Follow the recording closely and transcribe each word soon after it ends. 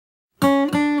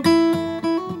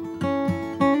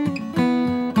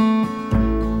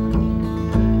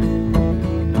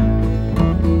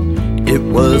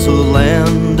was a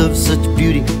land of such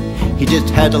beauty, he just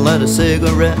had to light a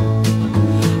cigarette.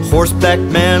 Horseback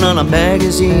man on a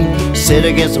magazine, set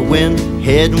against the wind,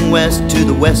 heading west. To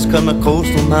the west come the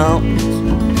coastal mountains,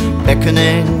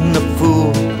 beckoning the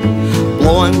fool,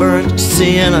 blowing burnt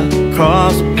sienna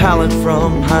across a pallet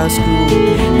from high school.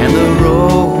 And the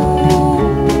road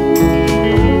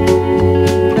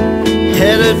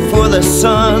headed for the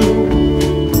sun,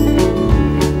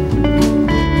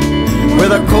 where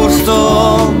the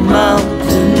coastal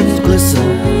mountains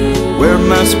glisten, where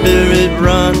my spirit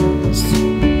runs.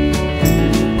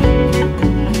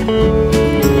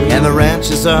 And the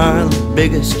ranches are the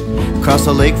biggest across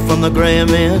the lake from the Graham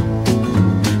Inn.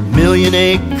 1,000,000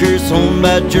 acres owned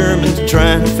by Germans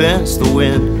trying to fence the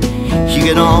wind. You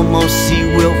can almost see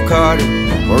Wilf Carter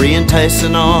or Ian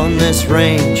Tyson on this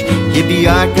range.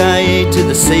 Yippee-ki-yay to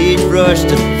the sagebrush,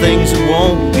 to things that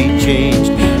won't be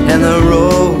changed. And the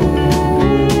road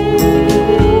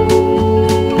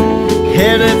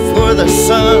headed for the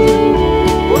sun,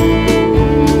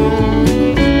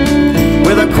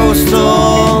 where the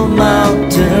coastal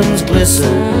mountains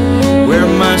glisten, where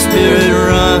my spirit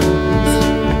runs.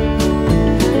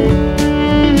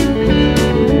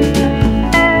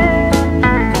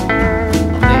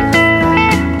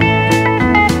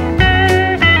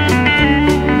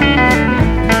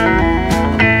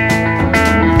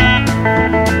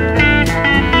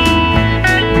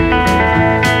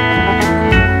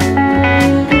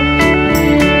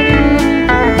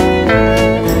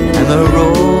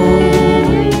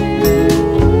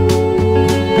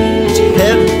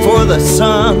 The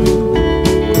sun,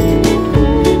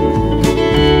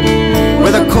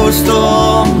 where the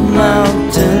coastal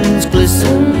mountains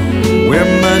glisten, where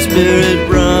my spirit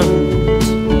runs.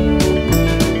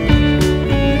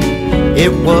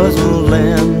 It was a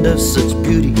land of such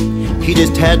beauty, he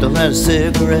just had to light a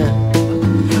cigarette.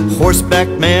 Horseback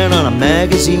man on a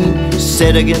magazine,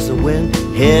 set against the wind,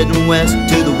 heading west.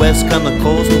 To the west come the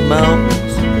coastal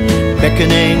mountains,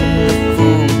 beckoning the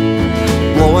fool,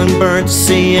 blowing burnt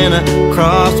sienna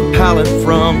across a pallet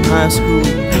from high school.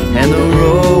 And the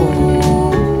road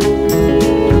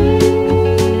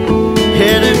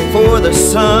headed for the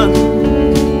sun,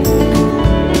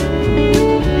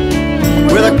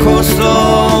 where the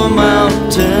coastal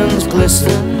mountains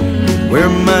glisten, where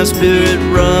my spirit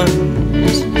runs.